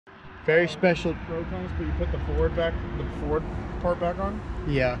Very special. Road cones, but you put the forward part back on?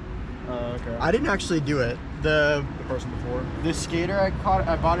 Yeah. Okay. I didn't actually do it. The person before. The skater I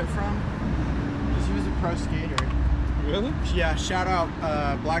bought it from, because he was a pro skater. Really? Yeah, shout out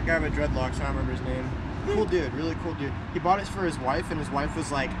black guy with dreadlocks, I don't remember his name. Cool dude, really cool dude. He bought it for his wife, and his wife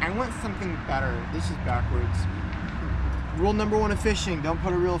was like, I want something better. This is backwards. Rule number 1 of fishing, don't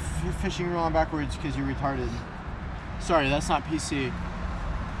put a real fishing reel on backwards because you're retarded. Sorry, that's not PC.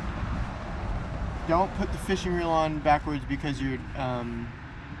 Don't put the fishing reel on backwards because you're,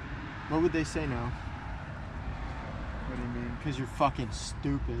 what would they say now? What do you mean? Because you're fucking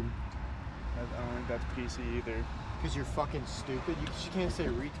stupid. I don't think that's PC either. Because you're fucking stupid? You just can't say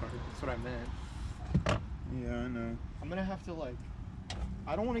retard, that's what I meant. Yeah, I know. I'm gonna have to like,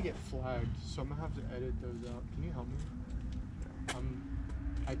 I don't want to get flagged, so I'm gonna have to edit those out. Can you help me?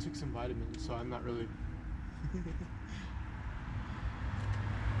 I took some vitamins, so I'm not really.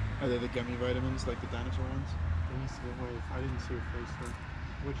 Are they the gummy vitamins, like the dinosaur ones? Wait, I didn't see your face then.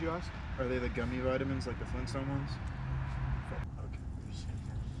 What'd you ask? Are they the gummy vitamins, like the Flintstone ones? Okay.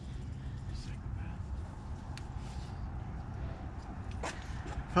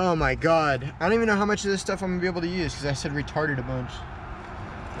 Oh my god. I don't even know how much of this stuff I'm gonna be able to use because I said retarded a bunch.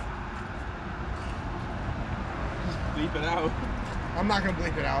 Just bleep it out. I'm not gonna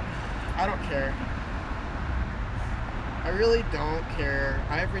bleep it out. I don't care. I really don't care.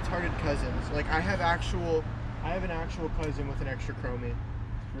 I have retarded cousins. Like I have an actual cousin with an extra chromie.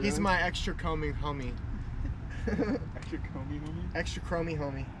 Really? He's my extra chromie homie. Extra chromie homie? Extra chromie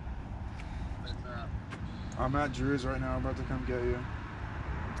homie. I'm at Drew's right now. I'm about to come get you.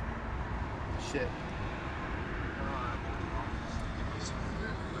 Shit.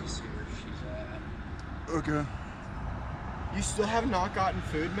 Let's see where she's at. Okay. You still have not gotten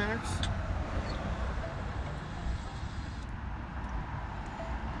food, Max?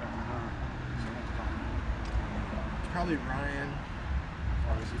 It's probably Ryan.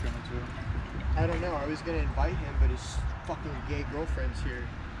 Oh, is he coming too? I don't know. I was gonna invite him, but his fucking gay girlfriend's here.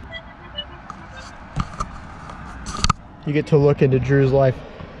 You get to look into Drew's life.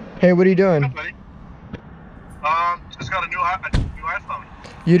 Hey, what are you doing? Hey, buddy. Just got a new iPhone.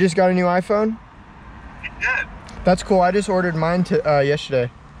 You just got a new iPhone? You did? That's cool. I just ordered mine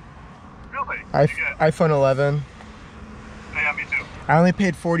yesterday. Really? What'd you get? iPhone 11. Yeah, me too. I only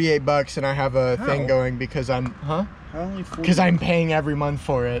paid $48 and I have a thing going because I'm, Because I'm paying every month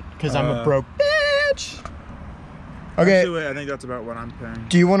for it because I'm a broke bitch. Okay. Actually, wait, I think that's about what I'm paying.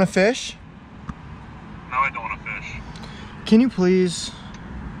 Do you want to fish? No, I don't want to fish. Can you please?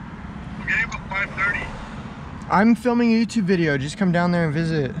 I'm getting about 5:30. I'm filming a YouTube video. Just come down there and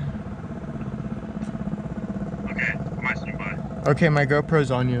visit. Okay, I might swing by. Okay, my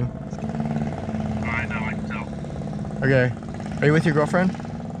GoPro's on you. Alright, now I can tell. Okay. Are you with your girlfriend?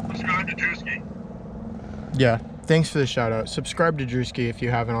 Subscribe to Drewski. Yeah. Thanks for the shout out. Subscribe to Drewski if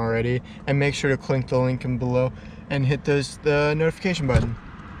you haven't already, and make sure to click the link in below and hit the notification button.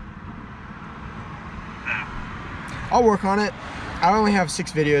 Yeah. I'll work on it. I only have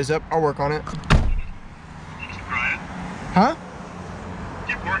 6 videos up. I'll work on it. Keep trying. Huh?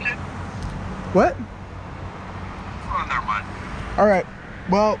 Keep working. What? Oh, never mind. All right.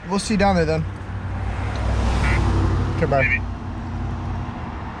 Well, we'll see you down there then. Okay, bye. Maybe.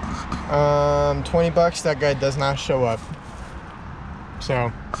 $20. That guy does not show up. So.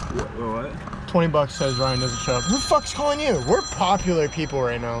 What? $20 says Ryan doesn't show up. Who the fuck's calling you? We're popular people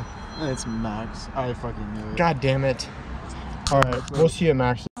right now. It's Max. I fucking knew it. God damn it. Alright, we'll see you at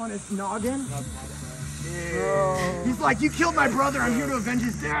Max. On his noggin? He's like, you killed my brother, I'm here to avenge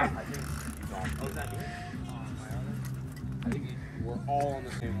his death. I think we're all on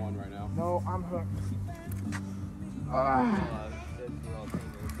the same one right now. No, I'm hooked.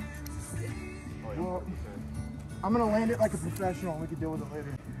 Well, I'm gonna land it like a professional and we can deal with it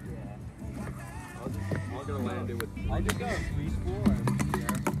later. I'm gonna land it with. I just got a free spool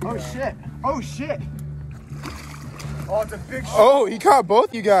and. Oh shit! Oh shit! Oh, it's a big shit. Oh, he caught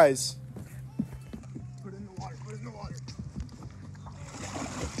both you guys. Put it in the water, put it in the water.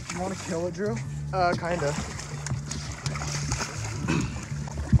 You wanna kill it, Drew? Kinda.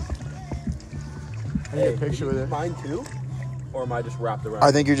 I need a picture with it. Mine too? Or am I just wrapped around?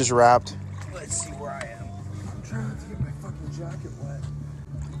 I think you're just wrapped. Let's see where I am. I'm trying not to get my fucking jacket wet.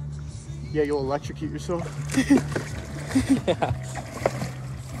 Yeah, you'll electrocute yourself? Yeah.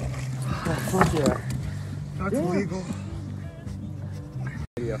 Oh, fuck yeah. That's illegal.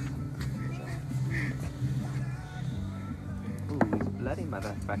 Video. Ooh, he's bloody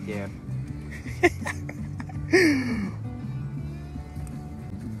motherfucker.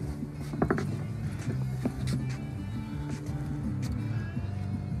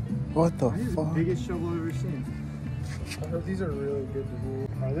 What the This is the fuck? biggest shovel I've ever seen. I heard these are really good to do.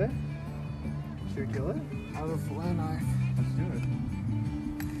 Are they? Should we kill it? I have a fillet knife. Let's do it.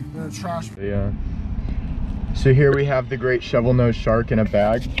 I'm gonna trash. Yeah. So here we have the great shovel-nosed shark in a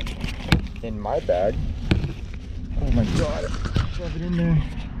bag. In my bag. Oh my god. Shove it in there.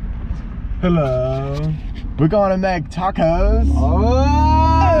 Hello. We're gonna make tacos.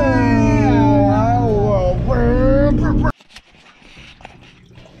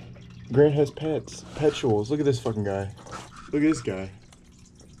 Grant has pets. Petuals. Look at this fucking guy. Look at this guy.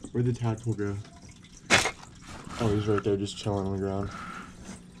 Where'd the tadpole go? Oh, he's right there just chilling on the ground.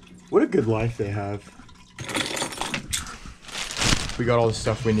 What a good life they have. We got all the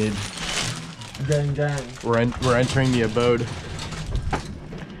stuff we need. Gang gang. We're entering the abode.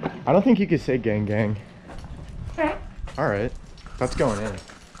 I don't think you could say gang gang. Alright. That's going in.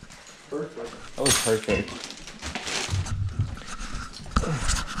 Perfect. That was perfect.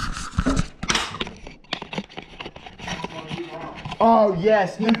 Oh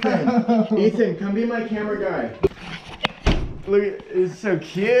yes, Ethan. Ethan, come be my camera guy. Look, it's so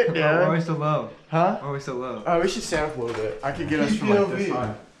cute, dude. Why are we so low? Huh? Why are we so low? Oh, we should stand up a little bit. I could get us from like this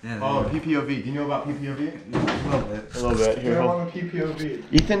high. Yeah, Oh, PPOV. Do you know about PPOV? a little bit. A little bit. Here, Get hold. on the PPOV.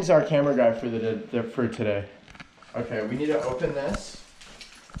 Ethan's our camera guy for today. Okay, we need to open this.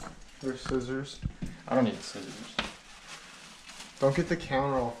 There's scissors. I don't need scissors. Don't get the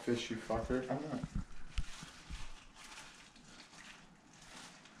counter all fish, you fucker. I'm not.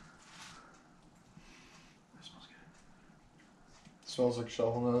 Smells like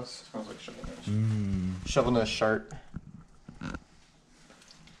shovel nose. Smells like shovel nose. Shovel nose shark.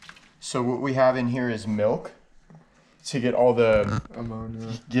 So what we have in here is milk to get all the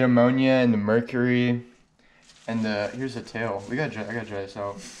Ammonia. and the mercury and the here's the tail. I gotta dry this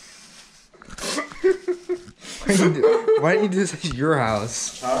out. Why didn't you do this at your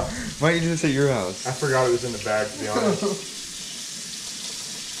house? Huh? Why didn't you do this at your house? I forgot it was in the bag, to be honest.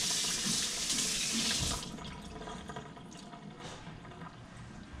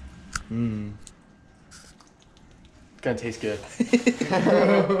 Mmm. It's gonna taste good.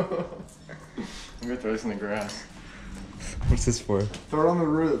 I'm gonna throw this in the grass. What's this for? Throw it on the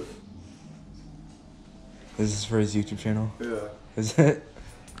roof. This is for his YouTube channel. Yeah. Is it?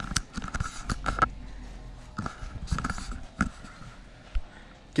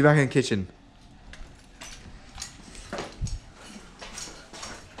 Get back in the kitchen.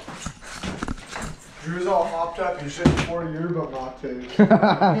 Drew's all hopped up. He's shitting for yerba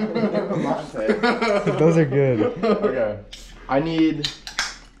mate. Those are good. Okay. I need.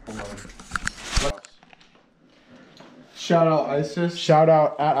 Hold on. Shout out ISIS. Shout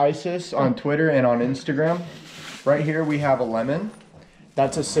out at ISIS on Twitter and on Instagram. Right here we have a lemon.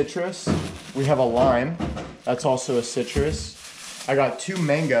 That's a citrus. We have a lime. That's also a citrus. I got 2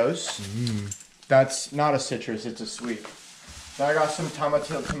 mangoes. That's not a citrus, it's a sweet. Then I got some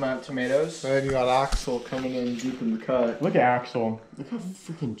tomatoes. And you got Axel coming in deep in the cut. Look at Axel. Look how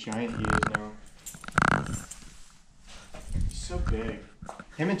freaking giant he is now. He's so big.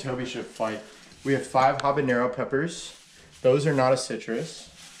 Him and Toby should fight. We have 5 habanero peppers. Those are not a citrus.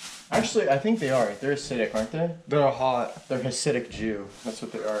 Actually, I think they are. They're acidic, aren't they? They're hot. They're Hasidic Jew. That's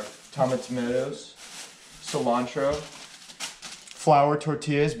what they are. Tomatoes, cilantro, flour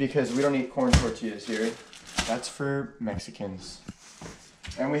tortillas because we don't eat corn tortillas here. That's for Mexicans.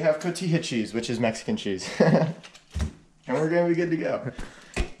 And we have cotija cheese, which is Mexican cheese. And we're gonna be good to go.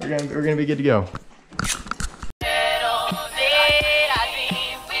 We're gonna be good to go.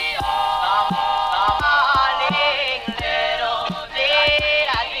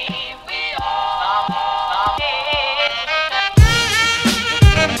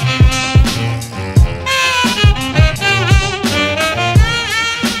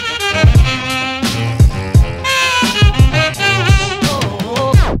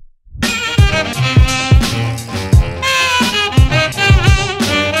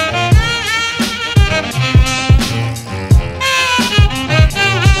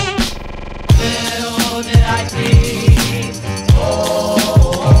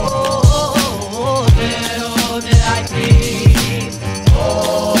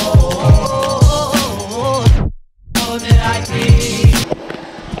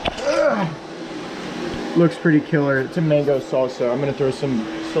 Looks pretty killer. It's a mango salsa. I'm gonna throw some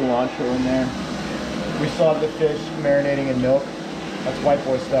cilantro in there. We still have the fish marinating in milk. That's white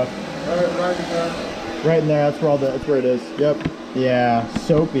boy stuff. Right in there. That's where that's where it is. Yep. Yeah.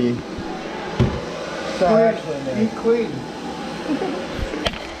 Soapy. Actually in there. Eat clean.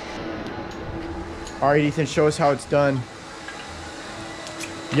 All right, Ethan. Show us how it's done.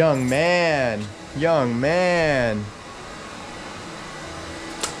 Young man. Young man.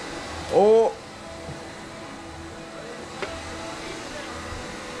 Oh.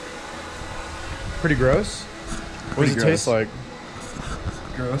 Pretty gross. What does it taste like?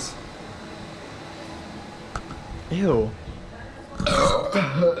 Gross. Ew.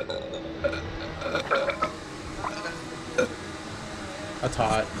 That's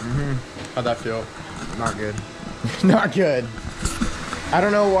hot. How'd that feel? Not good. Not good. I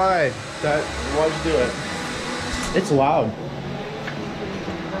don't know why. Why'd you do it? It's loud.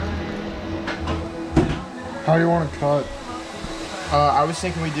 How do you want to cut? I was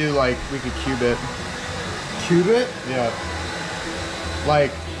thinking we could cube it. Cube it? Yeah.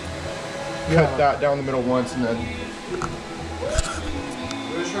 Like, cut that down the middle once and then.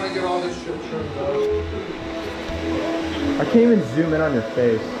 We're just trying to get all this shit trimmed out. I can't even zoom in on your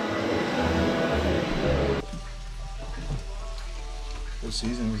face. What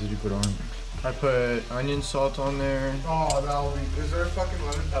seasonings did you put on? I put onion salt on there. Oh, that'll be. Is there a fucking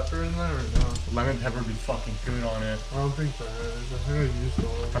lemon pepper in there or no? Lemon pepper would be fucking good on it. I don't think there is. I think I used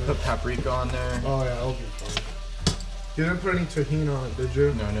all of I it. put paprika on there. Oh, yeah, that'll be fine. You didn't put any tahini on it, did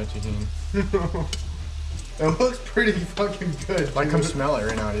you? No, no tahini. It looks pretty fucking good. Like, come smell it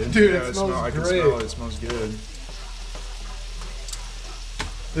right now, dude. Dude, Yeah, it smells I can great. smell it. It smells good.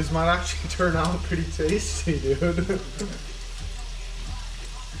 This might actually turn out pretty tasty, dude.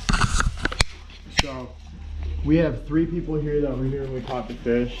 So, we have 3 people here that were here when we caught the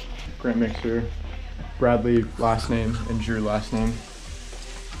fish. Grant Mixer, Bradley last name, and Drew last name.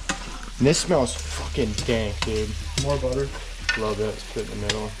 And this smells fucking dank, dude. More butter. Love it. Let's put it in the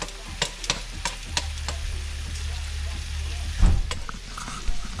middle.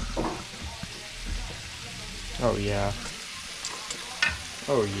 Oh yeah.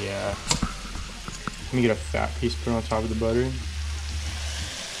 Oh yeah. Let me get a fat piece put on top of the butter.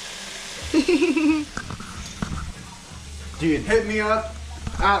 Dude, hit me up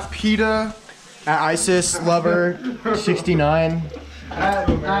at PETA, at ISIS Lover 69. At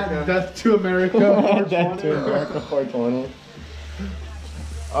Death to America. Death to America 420.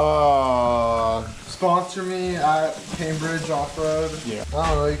 Sponsor me at Cambridge Off-Road. Yeah. I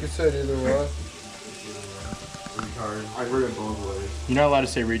don't know, you could say it either way. Retard. I heard it both ways. You're not allowed to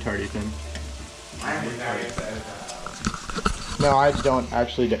say retard, Ethan. I am retard. You have to edit that out. No, I don't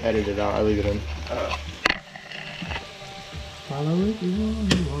actually edit it out. I leave it in.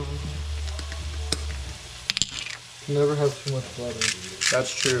 Never have too much butter.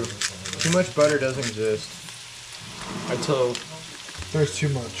 That's true. Too much butter doesn't exist. Until There's too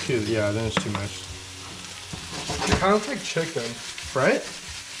much. 2, yeah, then it's too much. It kind of looks like chicken. Right?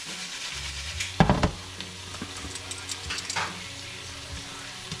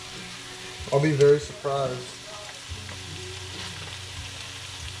 I'll be very surprised.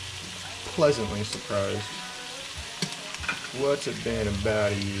 Pleasantly surprised. What's it been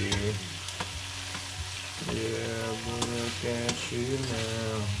about you? Yeah, but look at you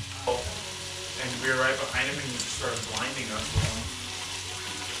now. And we were right behind him and he just started blinding us with him.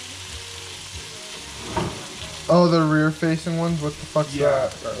 Oh, the rear-facing ones? What the fuck's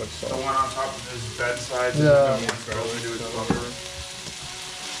that? That looks The so. one on top of his bedside. Yeah. And the one fell into his bumper.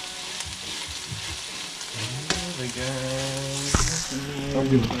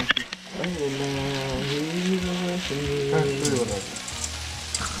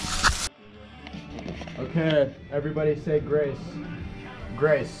 Okay, everybody say grace.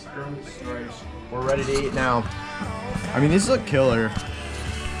 Grace. We're ready to eat now. I mean, these look killer.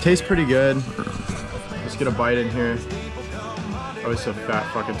 Tastes pretty good. Let's get a bite in here. Oh, it's a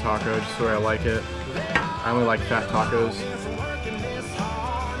fat fucking taco, just the way I like it. I only like fat tacos.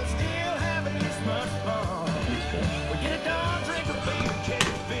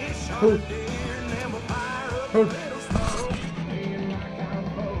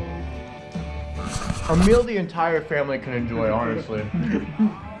 A meal the entire family can enjoy, honestly.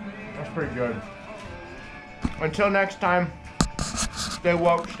 That's pretty good. Until next time, stay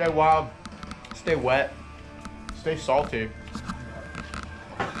woke, stay wild, stay wet, stay salty.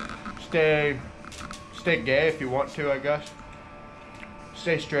 Stay gay if you want to, I guess.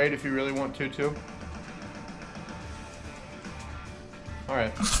 Stay straight if you really want to, too.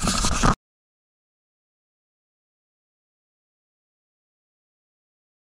 Alright.